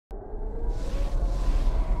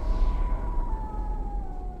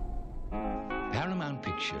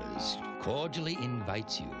Pictures cordially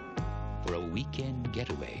invites you for a weekend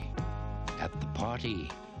getaway at the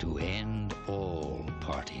party to end all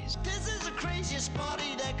parties. This is the craziest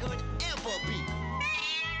party that could ever be.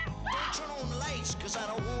 Don't turn on the lights, because I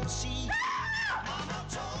don't want to see.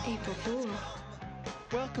 April Fool.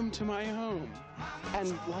 Welcome to my home and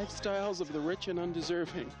lifestyles of the rich and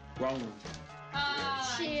undeserving. Wrong.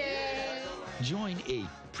 Cheers. Join 8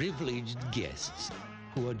 privileged guests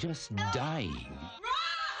who are just dying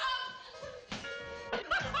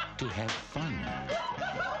to have fun.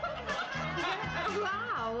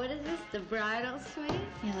 Wow, what is this, the bridal suite?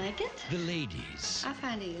 You like it? The ladies. I'll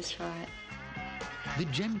find a use for it. The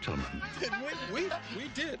gentlemen. We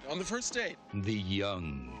did on the first date. The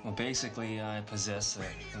young. Well, basically, I possess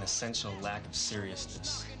an essential lack of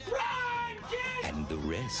seriousness. And the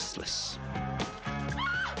restless.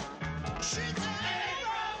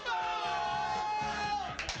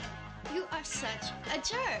 You are such a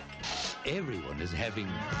jerk. Everyone is having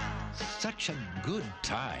such a good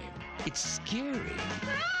time. It's scary.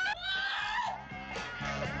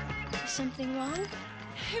 Is something wrong?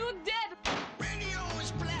 You look dead. Radio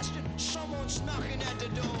is blasting. Someone's knocking at the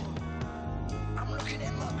door. I'm looking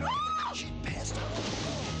at my girl. She passed out on the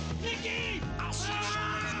floor. Nikki! I see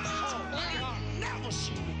someone in the hall I've never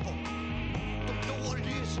seen before. Don't know what it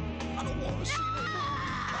is. I don't want to see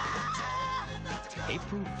it.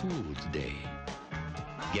 April Fool's Day.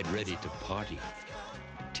 Get ready to party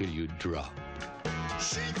till you drop.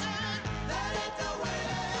 She's